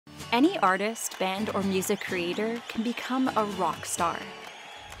Any artist, band, or music creator can become a rock star.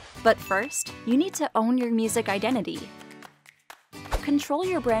 But first, you need to own your music identity. Control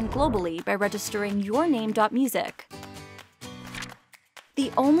your brand globally by registering your name .music,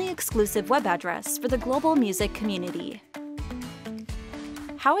 the only exclusive web address for the global music community.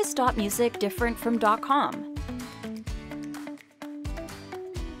 How is .music different from .com?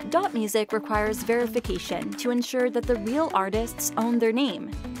 .music requires verification to ensure that the real artists own their name.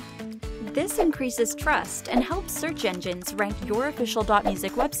 This increases trust and helps search engines rank your official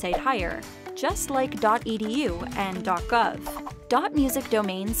 .music website higher, just like .edu and .gov. .music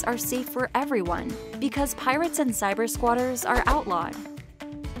domains are safe for everyone because pirates and cyber squatters are outlawed.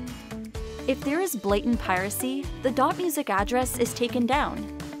 If there is blatant piracy, the .music address is taken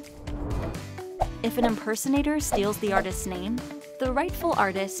down. If an impersonator steals the artist's name, the rightful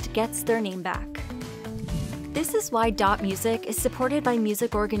artist gets their name back. This is why .music is supported by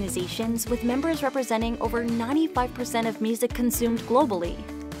music organizations with members representing over 95% of music consumed globally.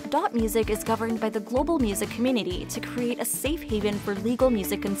 .music is governed by the global music community to create a safe haven for legal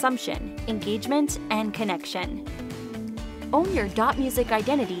music consumption, engagement, and connection. Own your .music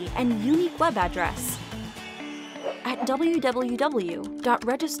identity and unique web address at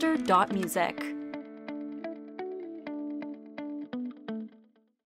www.register.music.